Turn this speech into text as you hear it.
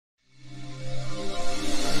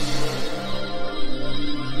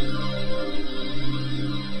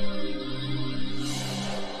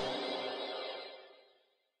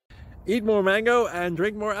Eat more mango and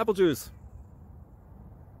drink more apple juice.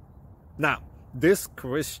 Now, this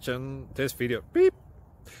video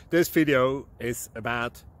is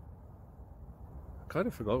about... I kind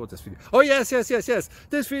of forgot what this video... Oh, yes.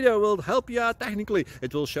 This video will help you out technically.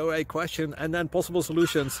 It will show a question and then possible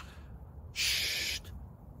solutions. Shh.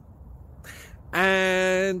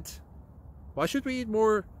 And why should we eat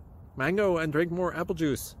more mango and drink more apple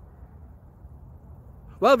juice?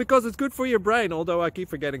 Well, because it's good for your brain, although I keep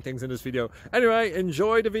forgetting things in this video. Anyway,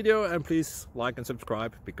 enjoy the video and please like and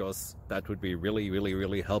subscribe, because that would be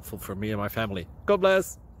really helpful for me and my family. God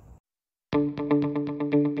bless!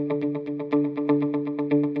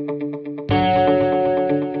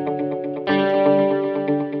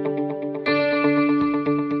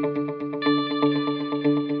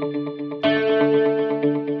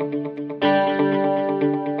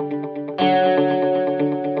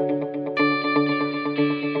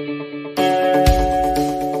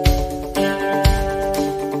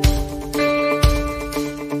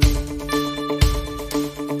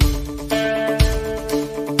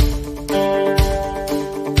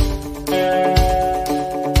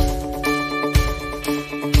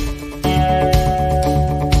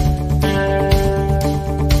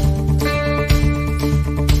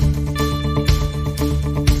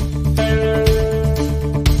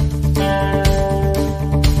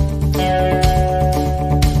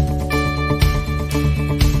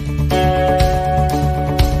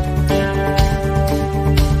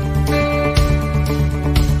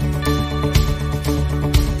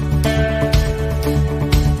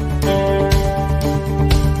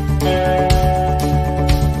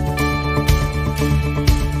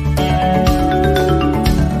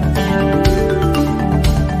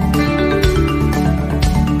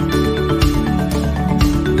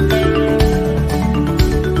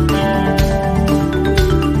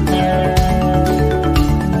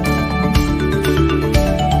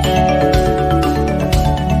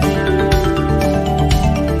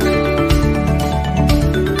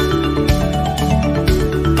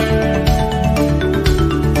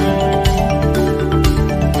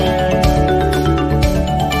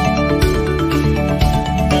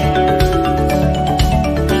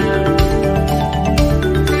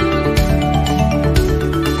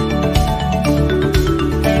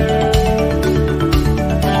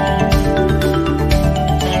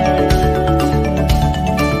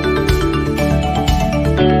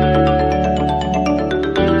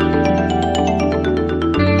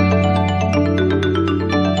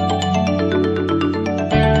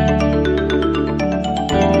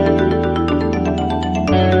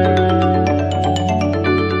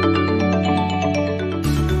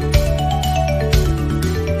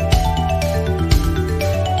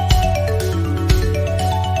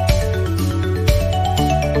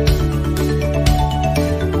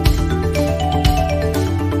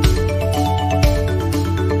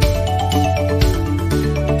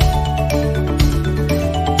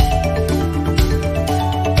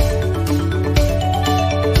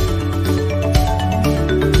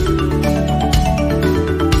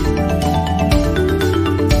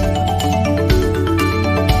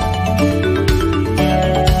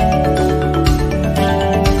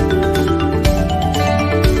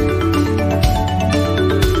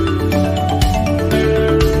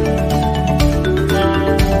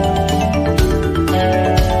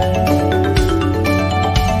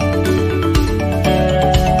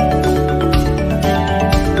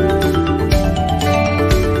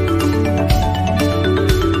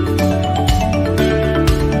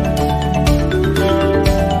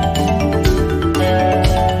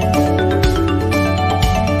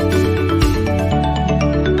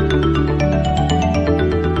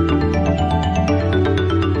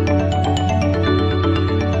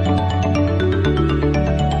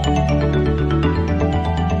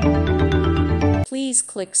 Please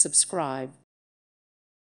click subscribe.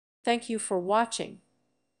 Thank you for watching.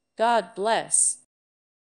 God bless.